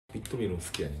ビット見るの好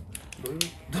きやねん。どういう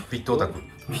ビットオタク。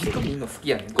ビット見るの好き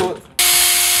やねん。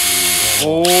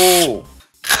おお。お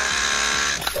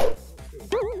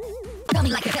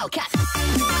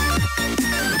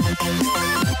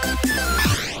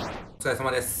疲れ様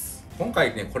です。今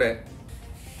回ね、これ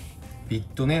ビッ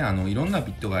トね、いろんな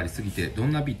ビットがありすぎてど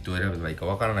んなビットを選べばいいか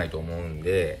わからないと思うん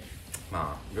で、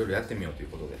まあいろいろやってみようという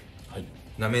ことで、はい、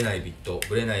舐めないビット、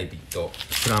ブレないビット、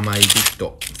プラマイビッ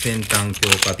ト、先端強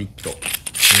化ビット、見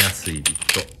やすいビッ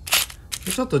ト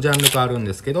で、ちょっとジャンル変わるん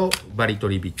ですけど、バリ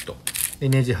取りビットで、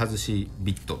ネジ外し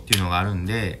ビットっていうのがあるん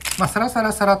で、まあサラサ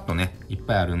ラサラっとねいっ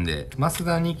ぱいあるんで、増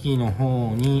田2期の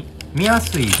方に見や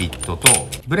すいビットと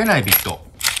ブレないビット、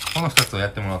この2つをや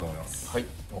ってもらおうと思います。はい、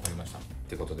わかりました。っ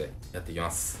てことでやっていきま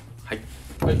す。はい、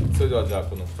はい、それではじゃあ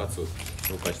この2つ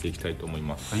紹介していきたいと思い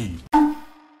ます。はい。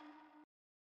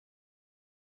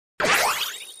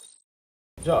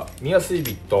じゃあ見やすい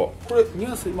ビット、これ見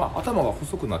やすい、まあ頭が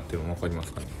細くなってるの分かりま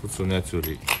すかね。普通のやつよ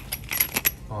り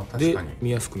で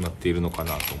見やすくなっているのか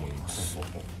なと思います。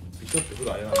ビットって普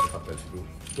段選んで買ったりする？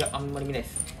いや、あんまり見ないで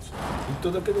す。ビッ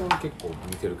トだけで俺結構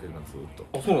見てるけどな、ずっと。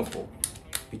あ、そうなんですか。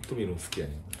ビット見るの好きや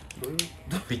ねん。どういう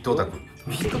ビットオタク。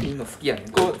ビット見るの好きやね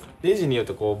ん。こうレジによっ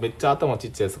てこうめっちゃ頭ち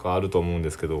っちゃいやつとかあると思うんで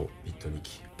すけど、ビット2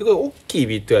期でこれ大きい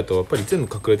ビットやとやっぱり全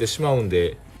部隠れてしまうん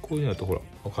で、こういうのだとほら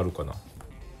分かるかな。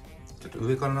ちょっと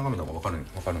上から眺めた方が分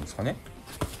かるんですかね。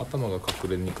頭が隠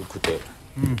れにくくて、ち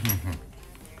ょ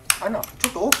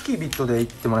っと大きいビットでいっ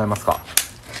てもらえますか。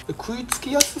で食いつ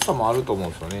きやすさもあると思う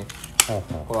んですよね。ほう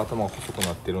ほう。これ頭が細く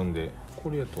なってるんで、こ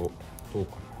れやとどう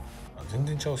かな。あ、全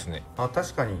然ちゃうっすね。あ、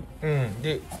確かに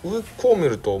で上こう見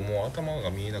るともう頭が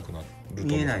見えなくなると思う。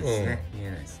見えないですね、見え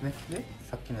ないですね。で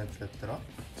さっきのやつやったら、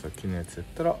さっきのやつやっ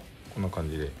たらこんな感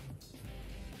じで、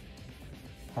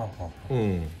はあはあ、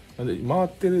なんで回っ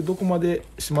てるどこまで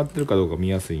閉まってるかどうか見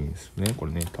やすいんですよね、こ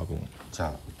れね。多分じゃあ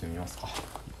打ってみますか。こ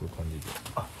ういう感じで、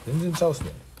あ、全然ちゃうっす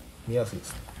ね。見やすいで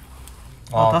すね。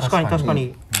あ、確かに確か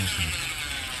に。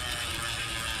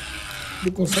で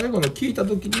この最後の聞いた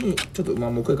時にちょっとまあ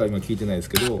もう一回から今聞いてないです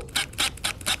けど、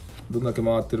どんだけ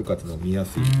回ってるかっていうのが見や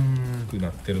すくな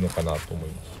ってるのかなと思い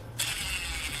ます。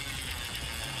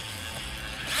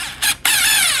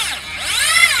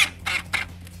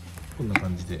こんな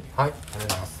感じで、はい、ありがとうご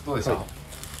ざいます。どうでした？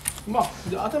まあ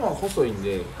で頭が細いん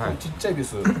で、はい、ちっちゃいビ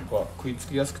スは食いつ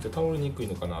きやすくて倒れにくい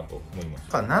のかなと思います。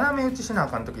斜め打ちしなあ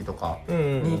かん時とか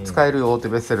に使えるよって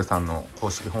ベッセルさんの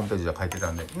公式ホームページで書いてた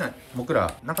んで、僕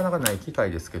らなかなかない機会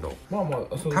ですけど、まあまあ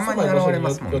たまに現れま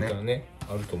すもんね。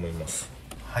あると思います。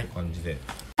はい、感じで。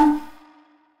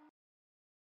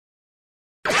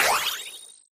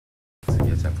次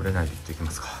はじゃあブレないでいっていき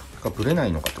ますか。ブレな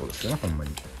いのかってことですよね、ほんま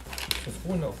に。そ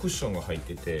こになんかクッションが入っ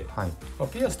てて、はい、まあ、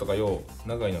ピアスとかよう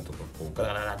長いのとかこうガ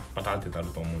ラガラバタンってなる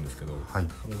と思うんですけど、はい、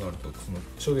これがあるとその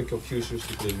衝撃を吸収し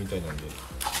てくれるみたいなんで、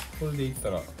これでいっ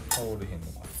たら倒れへんのか。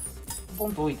ポ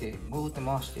ンと置いてグーって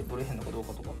回してブレへんのかどう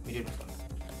かとか見れるんですかね。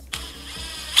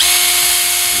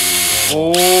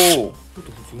おお。ちょっ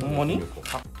と普通ほんまに？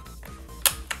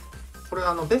これ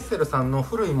ベッセルさんの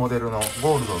古いモデルの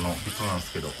ゴールドのビットなんで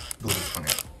すけど、どうですかね。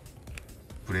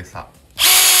ブレさ。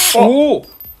おお。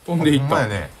飛んでいった。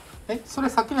ね。それ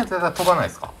さっきのやつだったら飛ばない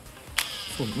ですか？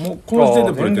そう、もうこの時点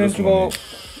でブレてるっすもんね。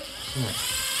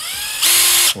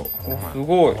す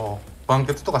ごい。バン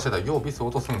ケツとかしてたらようビス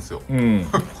落とすんですよ。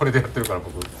これでやってるから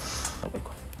僕。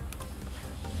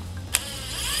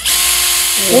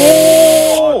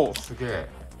おお、すげえ。いい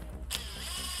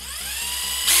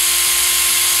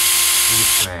っ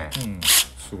すね。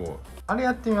すごい。あれ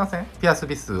やってみません？ピアス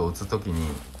ビスを打つときに、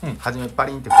初めパ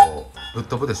リンってこうぶっ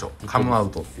飛ぶでしょ。カムア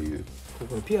ウトっていう。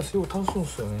これピアスよう倒すんで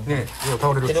すよね。ね、よう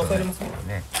倒れるっすよね。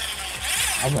ね。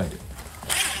危ないで。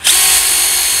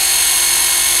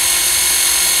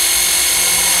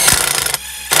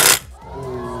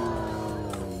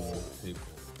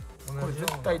これ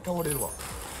絶対倒れるわ。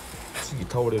次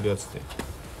倒れるやつで。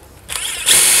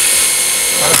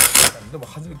でも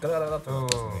初めガラガラだったん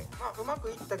ですね。うまく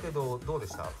いったけどどうで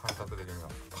した？感覚的には。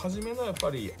初めのやっぱ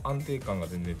り安定感が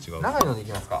全然違う。長いのでい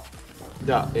きますか。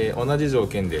じゃあ、同じ条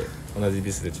件で同じ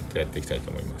ビスでちょっとやっていきたい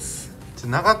と思います。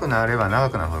長くなれば長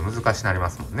くなるほど難しくなりま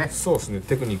すもんね。そうですね。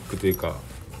テクニックというか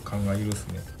勘がいるです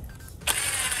ね。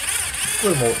こ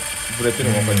れもブレてる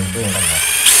の分かりま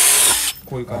す。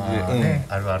こういう感じで、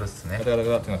あるあるっすね。ガラガラ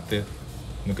ガラってなって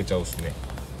抜けちゃうっすね。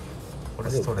これ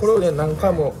をね何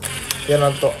回もやら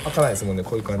んと開かないですもんね。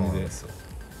こういう感じで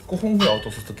5本ぐらい落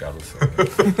とす時あるんですよね。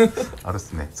あるっ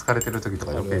すね。疲れてる時と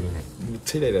か余計にね。めっ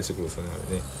ちゃイライラしてくるんですよね、あ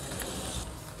れね。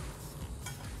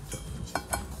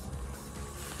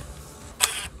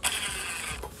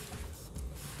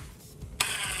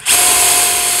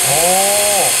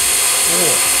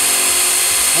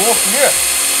すげえ。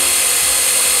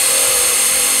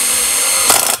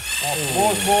あ、す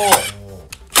ごいすごい。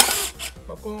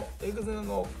まあ、このエグゼ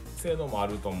の性能もあ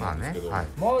ると思うんですけど、まあね、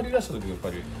はい、回り出した時やっぱ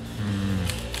り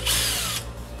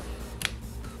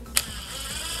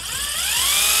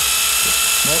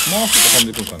回すと飛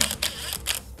んでくるかな。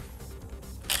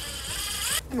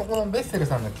でもこのベッセル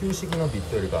さんの旧式のビッ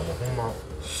トよりかはもうほんま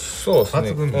そうですね、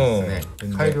抜群です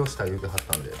ね、改良した言うてはっ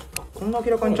たんで。こんな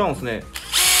明らかにちゃうんですね。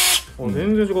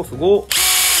全然違う、すごっ。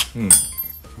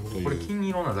これ金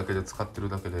色なだけで使ってる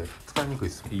だけで使いにくい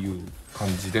っすっていう感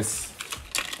じです。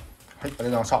はい、ありがとうご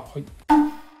ざいました。はい、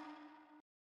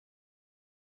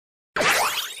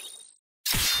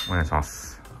お願いしま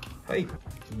す。はい。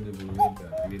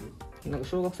なんか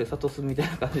小学生サトスみたい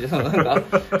な感じで、なんか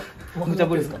無茶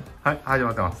ぶりですか。はい、始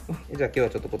まってます。じゃあ今日は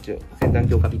ちょっとこっちを先端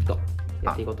強化ビット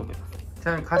やっていこうと思います。ち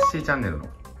なみにカッシーチャンネルの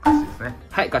カッシーですね。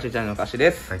はい、カッシーチャンネルのカッシー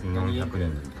です。最近400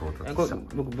年に到達した。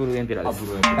僕ブルーエンペラーです。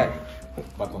ブルーエンペラー、はい、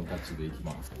バトンタッチでいき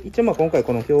ます。一応まあ今回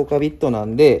この強化ビットな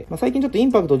んで、最近ちょっとイ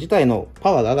ンパクト自体の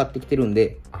パワーが上がってきてるん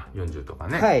で、40とか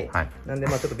ね。はい、はい、なんで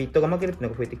まあちょっとビットが負けるっていう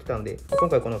のが増えてきたんで、今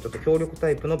回このちょっと強力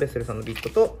タイプのベッセルさんのビット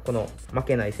とこの負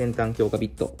けない先端強化ビッ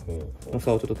トの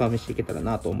差をちょっと試していけたら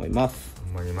なと思います。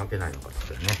ほんまに負けないのかっ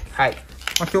てね。はい。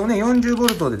まあ今日ね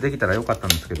 40V でできたらよかったん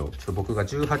ですけど、ちょっと僕が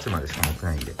18までしか持って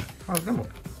ないんで、でも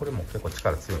これも結構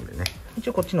力強いんでね。一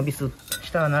応こっちのビス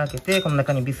下穴開けて、この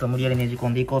中にビスを無理やりねじ込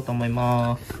んでいこうと思い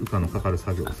ます。負荷のかかる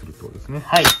作業をするってことですね。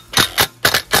はい。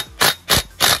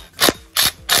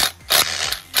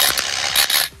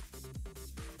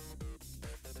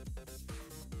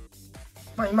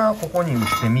今ここに打っ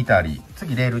てみたり、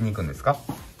次レールに行くんですか？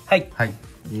はい。はい。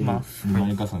いきます。重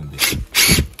ねで。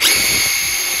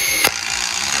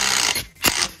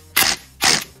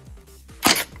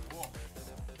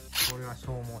これは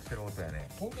消耗してる音やね。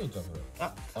飛んでんじゃんそ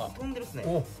れ。飛んでるっすね。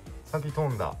お、先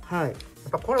飛んだ。はい。やっ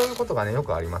ぱこういうことがねよ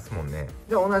くありますもんね。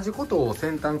じゃあ同じことを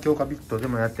先端強化ビットで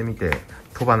もやってみて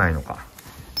飛ばないのか。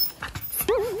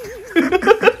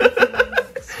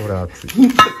それ熱い。イ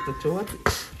ンパクト超熱い。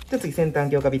じゃあ次先端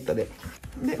強化ビットで。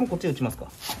で、もうこっち打ちますか。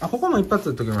ここも一発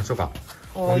打っときましょうか。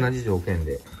同じ条件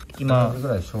で。いきます。ぐ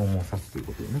らい消耗さすという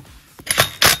ことでね。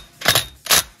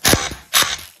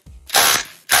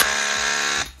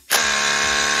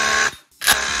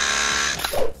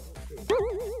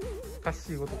カッ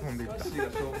シーごと飛んでいった。消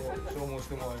耗し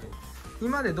てもらえる。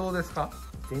今でどうですか？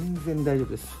全然大丈夫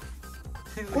です。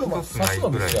これも刺すの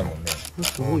ビスやもんね。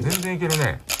すごい。全然いける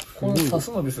ね。この刺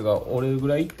すのビスが折れるぐ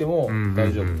らいいっても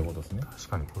大丈夫ってことですね。確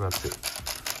かにこれやってる。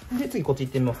で次こっち行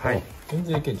ってみますか。はい。全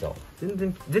然いけんちゃう。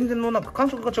全然のなんか感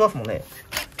触が違いますもんね。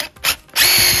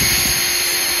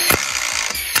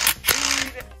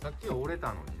さっきは折れた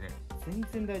のにね。全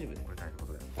然大丈夫です。折れないってこ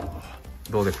とで。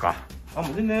どうですか？もう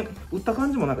全然打った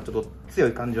感じもなんかちょっと強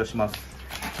い感じはします。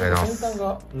ありがとうございます。先端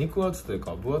が肉厚という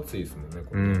か分厚いですもんね。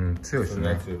これ強いですね。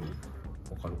わ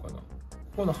かるかな。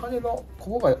この羽の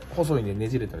ここが細いんでね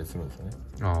じれたりするんですよね。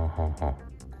こ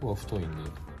こが太いんで。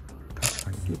確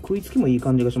かに。食いつきもいい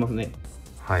感じがしますね。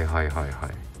はい。ありがとう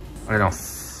ございま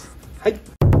す。はい。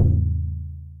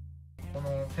こ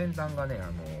の先端がね、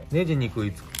ネジに食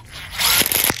いつく。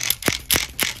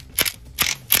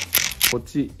こっ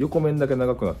ち横面だけ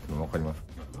長くなってるの分かります？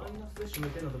マイナスで締め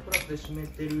てるのとプラスで締め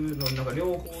てるのなんか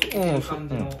両方いい感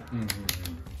じの。い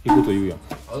いこと言うやん。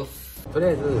とりあ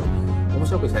えず面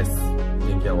白くしたいです。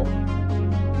電気屋を。